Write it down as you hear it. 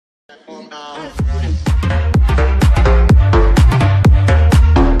Yo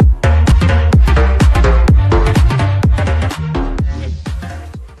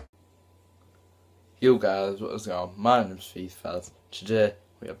guys, what is going on? My name's Faz. Today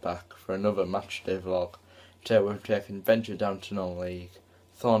we are back for another match day vlog. Today we're taking Venture down to non-league,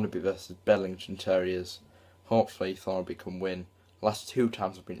 Thornaby versus Bedlington Terriers. Hopefully Thornaby can win. Last two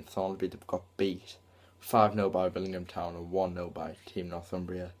times I've been at Thornaby they've got beat. 5-0 by Billingham Town and 1-0 by Team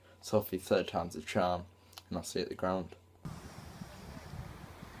Northumbria. So hopefully third time's a charm and I'll see you at the ground.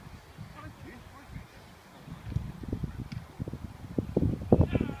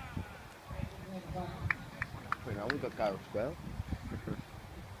 We've got Gareth well.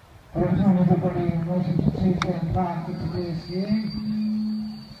 Welcome everybody and welcome to Tuesday back to today's game.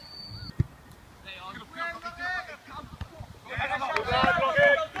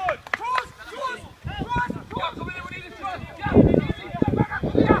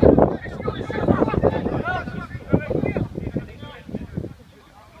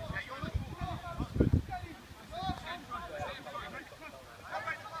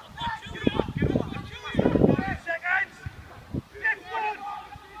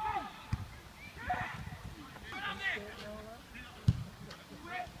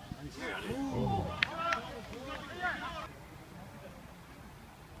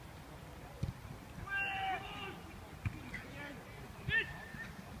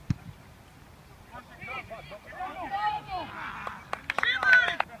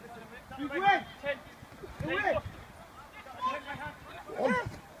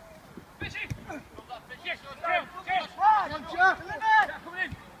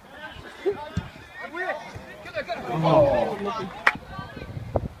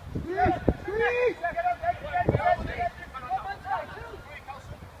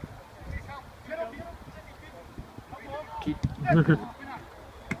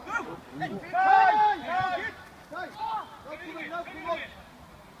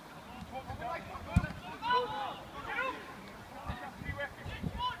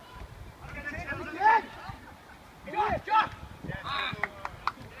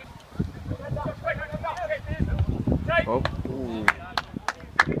 Oh.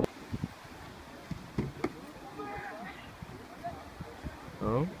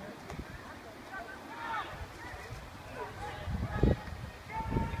 Oh.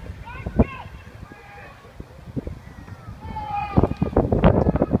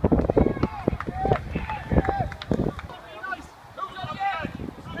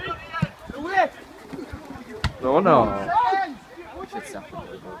 No, no. Should stop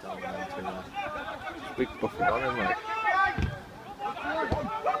and go down there to Big buffet on him, like.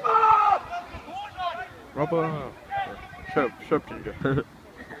 Robber! Shut up, Ginger.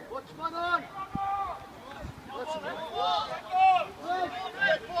 What's going on?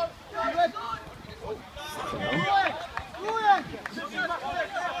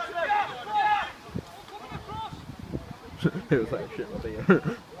 It was like shit with you.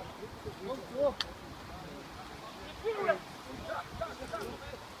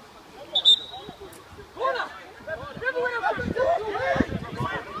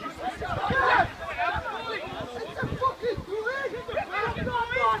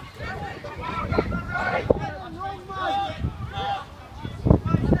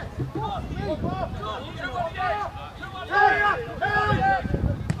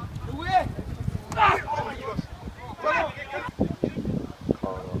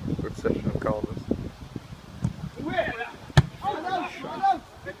 Good session of corners.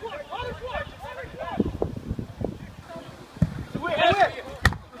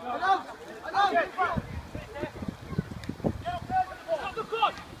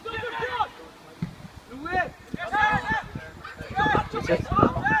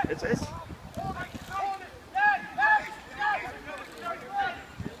 It's it.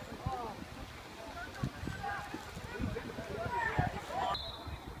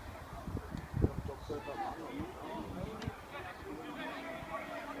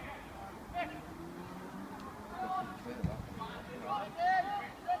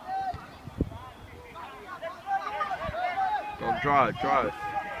 Go drive.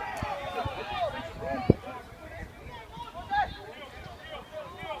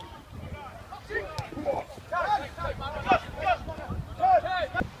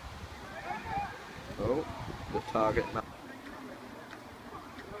 Oh, the target now.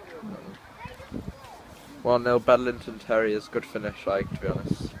 1-0 Bedlington Terriers, good finish, like, to be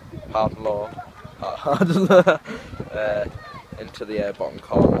honest. Hard into the bottom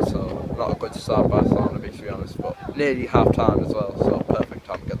corner, so not a good start by Thornaby, to be honest, but nearly half time as well, so perfect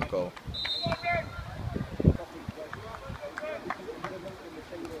time to get the goal.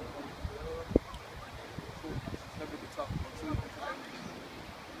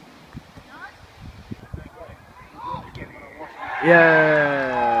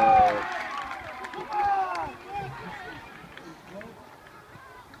 Yeah.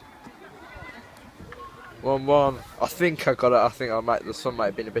 1-1. I think I got it. I think the sun might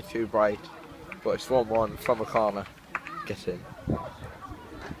have been a bit too bright, but it's 1-1 from a corner. Get in.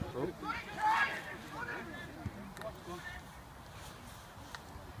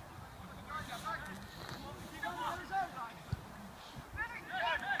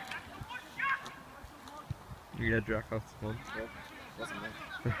 Yeah, Jack, that's fun. Yeah, wasn't me.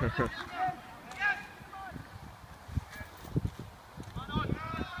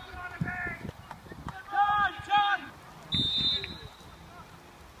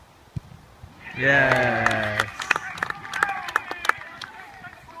 Yes.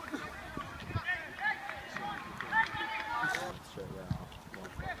 Straight away off.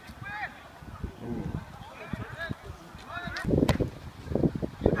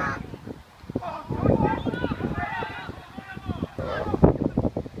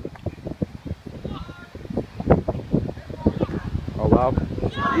 Oh wow.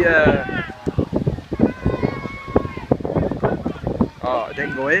 Yeah. Oh, it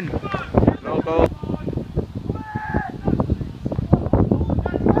didn't go in. No goal.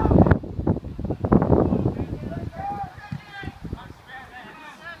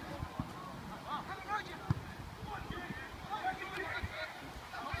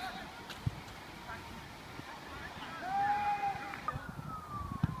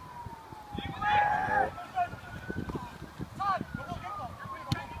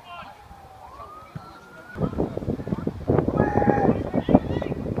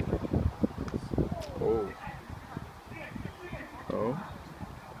 Oh. Oh.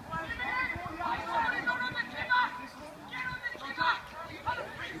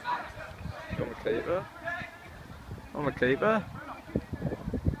 On the keeper. On the keeper.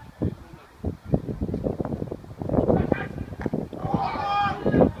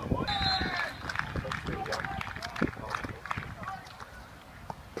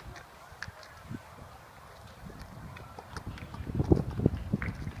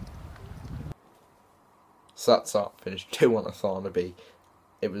 So that's that, finished 2-1 at Thornaby.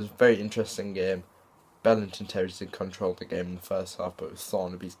 It was a very interesting game. Bedlington Terriers did control the game in the first half, but it was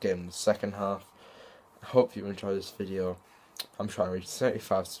Thornaby's game in the second half. I hope you enjoyed this video. I'm trying to reach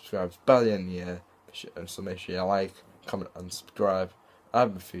 35 subscribers by the end of the year, so make sure you like, comment and subscribe.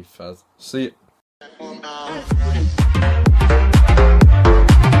 I've been FIFA. See you.